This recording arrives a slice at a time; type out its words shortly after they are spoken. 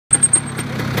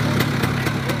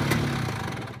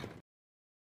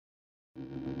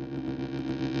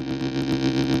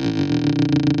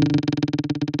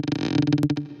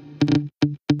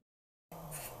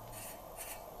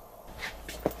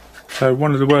So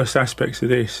one of the worst aspects of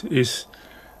this is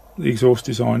the exhaust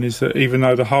design, is that even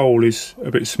though the hole is a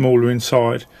bit smaller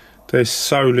inside, there's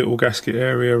so little gasket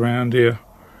area around here.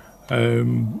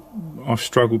 I've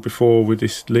struggled before with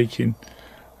this leaking,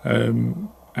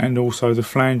 and also the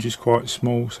flange is quite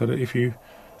small, so that if you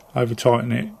over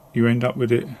tighten it, you end up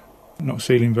with it not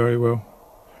sealing very well.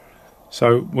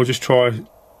 So we'll just try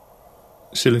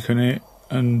silicone it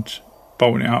and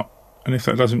bolting it up, and if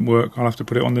that doesn't work, I'll have to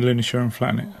put it on the linisher and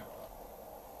flatten it.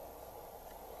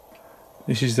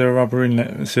 This is the rubber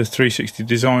inlet. It's a 360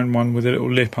 design one with a little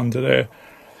lip under there.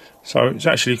 So it's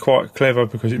actually quite clever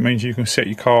because it means you can set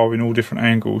your carb in all different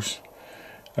angles.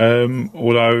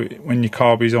 Although when your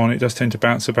carb is on, it does tend to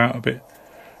bounce about a bit.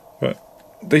 But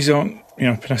these aren't, you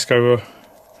know, Pinasco are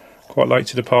quite late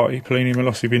to the party. Polini and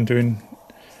Malossi have been doing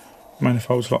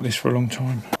manifolds like this for a long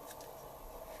time.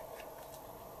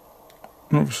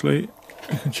 And obviously,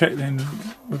 you can check then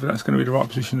whether that's going to be the right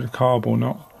position of the carb or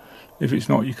not. If it's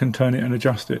not, you can turn it and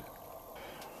adjust it.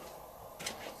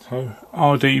 So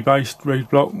RD based reed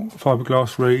block,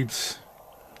 fiberglass reeds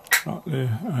up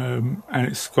there, and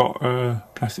it's got a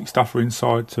plastic stuffer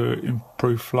inside to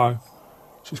improve flow,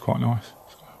 which is quite nice.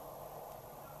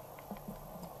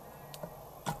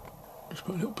 So, just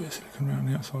put a little bit of silicone around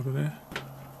the outside of there.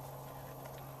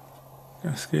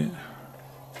 Gasket.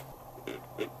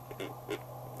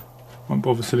 Won't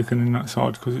bother silicone in that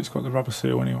side because it's got the rubber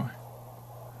seal anyway.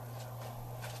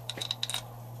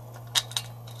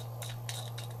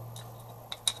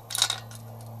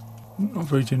 Not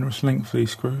very generous length for these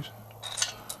screws.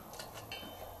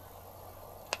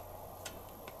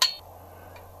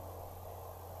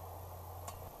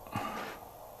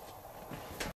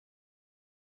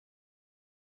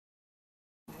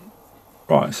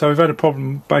 Right, so we've had a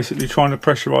problem basically trying to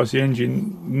pressurise the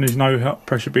engine, and there's no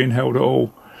pressure being held at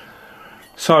all.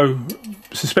 So,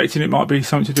 suspecting it might be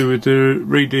something to do with the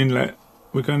reed inlet,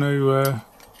 we're going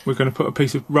to put a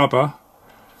piece of rubber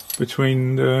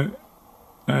between the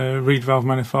reed valve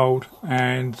manifold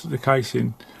and the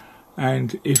casing,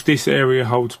 and if this area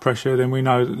holds pressure, then we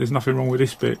know that there's nothing wrong with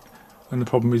this bit and the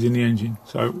problem is in the engine.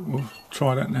 So we'll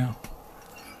try that now.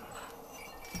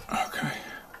 Okay,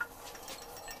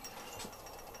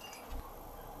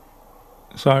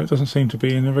 so it doesn't seem to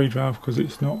be in the reed valve because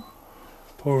it's not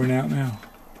pouring out now.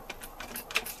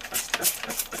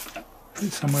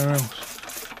 It's somewhere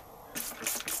else.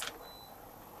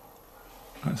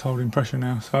 That's holding pressure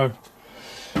now, so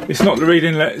it's not the reed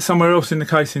inlet, it's somewhere else in the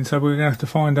casing, so we're going to have to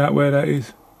find out where that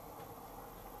is.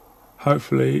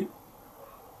 Hopefully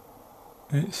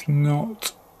it's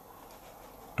not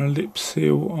a lip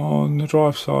seal on the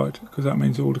drive side, because that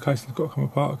means all the casing's got to come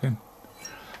apart again.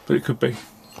 But it could be.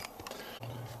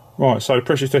 Right, so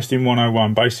pressure testing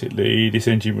 101. Basically this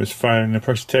engine was failing the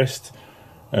pressure test.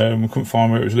 We couldn't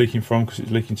find where it was leaking from because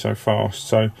it's leaking so fast.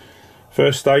 So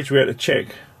first stage we had to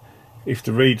check if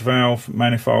the reed valve,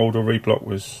 manifold or reed block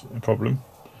was a problem.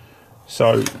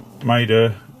 So made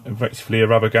effectively a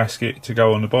rubber gasket to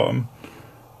go on the bottom,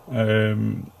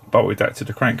 bolted that to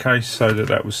the crankcase so that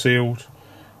that was sealed,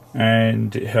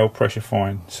 and it held pressure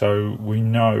fine. So we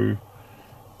know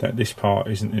that this part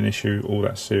isn't an issue, all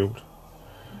that's sealed.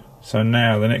 So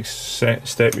now the next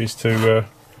step is to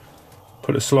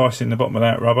put a slice in the bottom of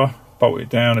that rubber, bolt it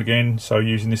down again, so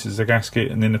using this as a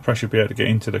gasket, and then the pressure will be able to get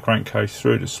into the crankcase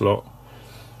through the slot,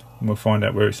 and we'll find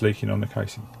out where it's leaking on the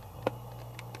casing.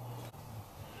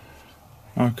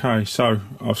 Okay, so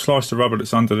I've sliced the rubber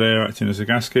that's under there acting as a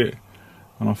gasket,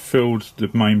 and I've filled the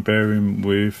main bearing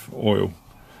with oil.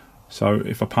 So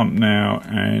if I pump now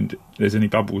and there's any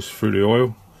bubbles through the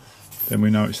oil, then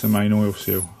we know it's the main oil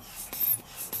seal.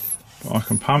 But I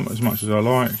can pump as much as I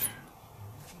like,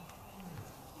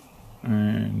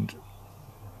 and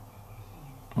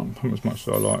I can pump as much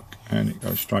as I like, and it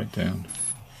goes straight down.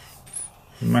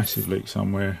 A massive leak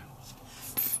somewhere,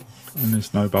 and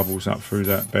there's no bubbles up through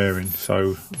that bearing,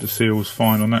 so the seal's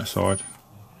fine on that side.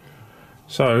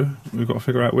 So we've got to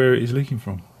figure out where it is leaking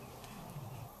from.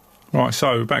 Right,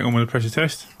 so back on with the pressure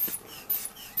test,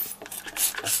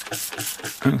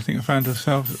 and I think I found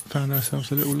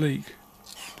ourselves a little leak.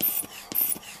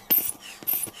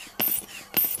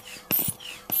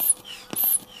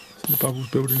 The bubbles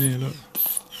building here, look.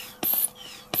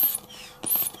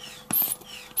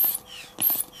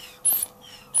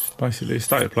 Basically a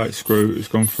stator plate screw has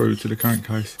gone through to the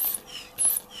crankcase,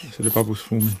 so the bubbles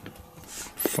forming.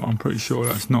 But I'm pretty sure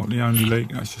that's not the only leak,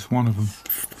 that's just one of them.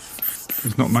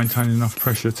 It's not maintaining enough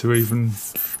pressure to even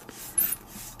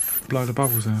blow the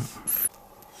bubbles out.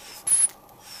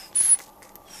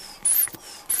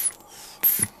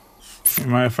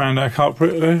 We may have found our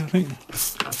culprit there, I think.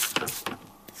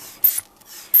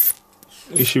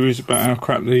 issue is about how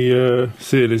crap the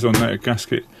seal is on that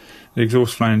gasket, the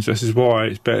exhaust flange. This is why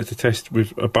it's better to test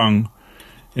with a bung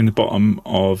in the bottom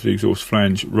of the exhaust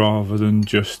flange rather than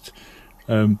just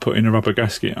putting a rubber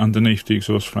gasket underneath the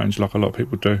exhaust flange like a lot of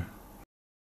people do.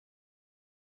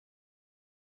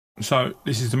 So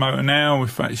this is the motor now.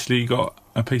 We've actually got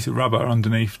a piece of rubber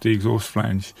underneath the exhaust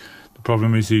flange. The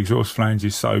problem is the exhaust flange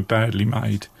is so badly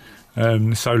made,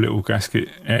 there's so little gasket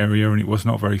area and it was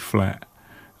not very flat.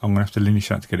 I'm going to have to lineage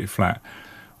that to get it flat.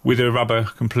 With a rubber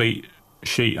complete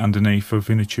sheet underneath of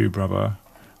inner tube rubber,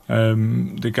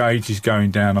 the gauge is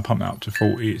going down. I pumped it up to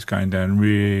 40, it's going down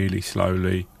really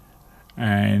slowly.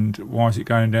 And why is it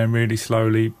going down really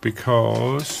slowly?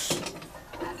 Because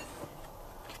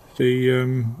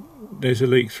there's a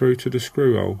leak through to the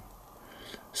screw hole.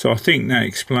 So I think that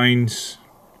explains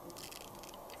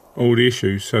all the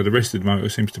issues. So the rest of the motor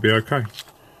seems to be okay.